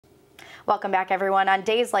Welcome back, everyone. On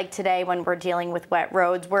days like today, when we're dealing with wet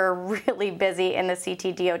roads, we're really busy in the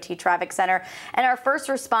CTDOT Traffic Center, and our first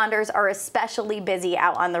responders are especially busy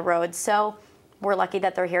out on the roads. So we're lucky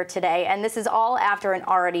that they're here today, and this is all after an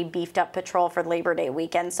already beefed up patrol for Labor Day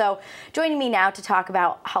weekend. So joining me now to talk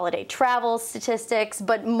about holiday travel statistics,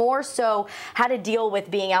 but more so how to deal with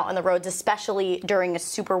being out on the roads, especially during a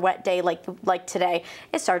super wet day like today,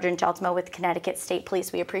 is Sergeant Jaltma with Connecticut State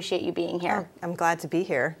Police. We appreciate you being here. Oh, I'm glad to be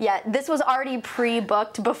here. Yeah, this was already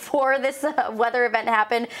pre-booked before this weather event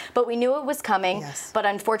happened, but we knew it was coming. Yes. But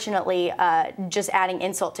unfortunately, just adding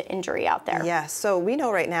insult to injury out there. Yes, so we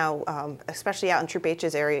know right now, especially out in Troop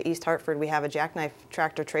H's area, East Hartford, we have a jackknife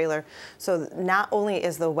tractor trailer. So not only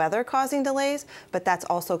is the weather causing delays, but that's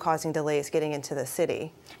also causing delays getting into the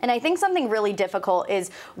city. And I think something really difficult is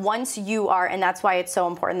once you are, and that's why it's so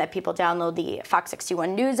important that people download the Fox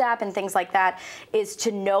 61 News app and things like that, is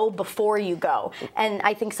to know before you go. And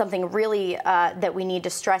I think something really that we need to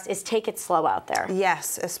stress is take it slow out there.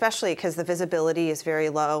 Yes, especially because the visibility is very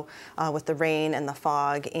low with the rain and the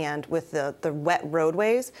fog, and with the wet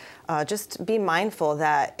roadways. Just be mindful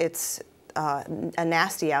that it's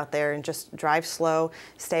nasty out there, and just drive slow,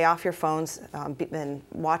 stay off your phones, and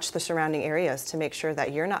watch the surrounding areas to make sure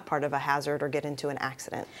that you're not part of a hazard or get into an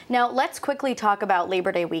accident. Now, let's quickly talk about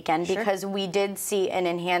Labor Day weekend, Sure. because we did see an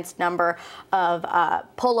enhanced number of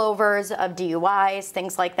pullovers, of DUIs,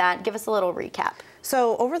 things like that. Give us a little recap.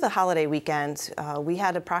 So over the holiday weekend, we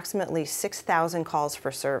had approximately 6,000 calls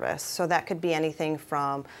for service. So that could be anything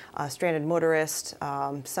from a stranded motorist,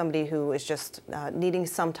 somebody who is just needing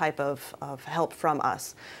some type of help from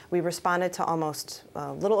us. We responded to almost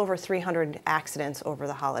a little over 300 accidents over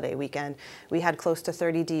the holiday weekend. We had close to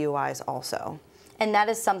 30 DUIs also. And that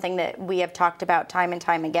is something that we have talked about time and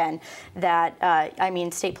time again, that, I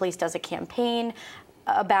mean, State Police does a campaign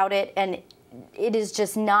about it, and it is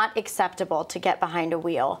just not acceptable to get behind a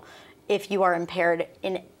wheel if you are impaired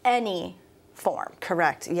in any form.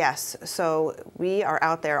 Correct, yes. So we are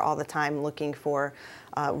out there all the time looking for,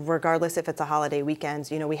 regardless if it's a holiday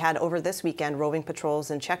weekend. You know, we had over this weekend roving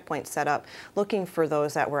patrols and checkpoints set up looking for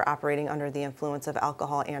those that were operating under the influence of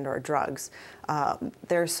alcohol and or drugs.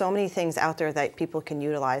 There's so many things out there that people can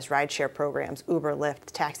utilize: rideshare programs, Uber, Lyft,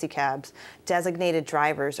 taxi cabs, designated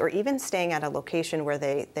drivers, or even staying at a location where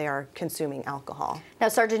they are consuming alcohol. Now,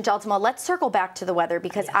 Sergeant Jaltma, let's circle back to the weather,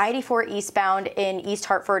 because Yes. I-84 eastbound in East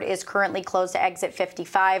Hartford is currently closed to exit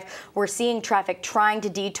 55. We're seeing traffic trying to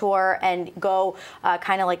detour and go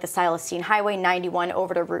kind of like the Celestine Highway 91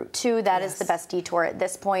 over to Route 2. That is the best detour at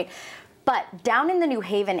this point. But down in the New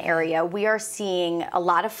Haven area, we are seeing a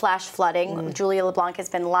lot of flash flooding. Julia LeBlanc has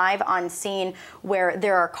been live on scene where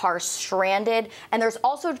there are cars stranded, and there's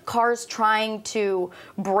also cars trying to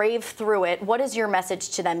brave through it. What is your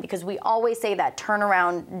message to them? Because we always say that turn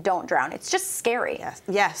around, don't drown. It's just scary.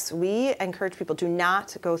 Yes, we encourage people to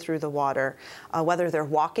not go through the water, whether they're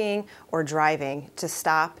walking or driving, to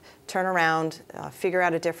stop, turn around, figure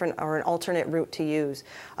out a different or an alternate route to use.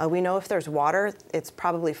 We know if there's water, it's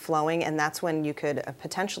probably flowing, and that's when you could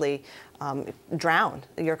potentially drown.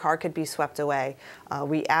 Your car could be swept away.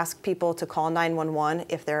 We ask people to call 911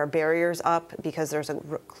 if there are barriers up because there's a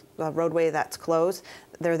roadway that's closed.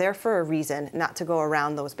 They're there for a reason, not to go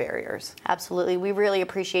around those barriers. Absolutely. We really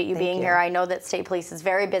appreciate you being here. I know that State Police is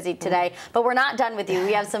very busy today, but we're not done with you.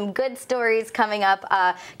 We have some good stories coming up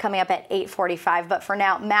at 8:45. But for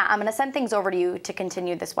now, Matt, I'm going to send things over to you to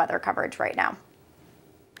continue this weather coverage right now.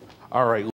 All right.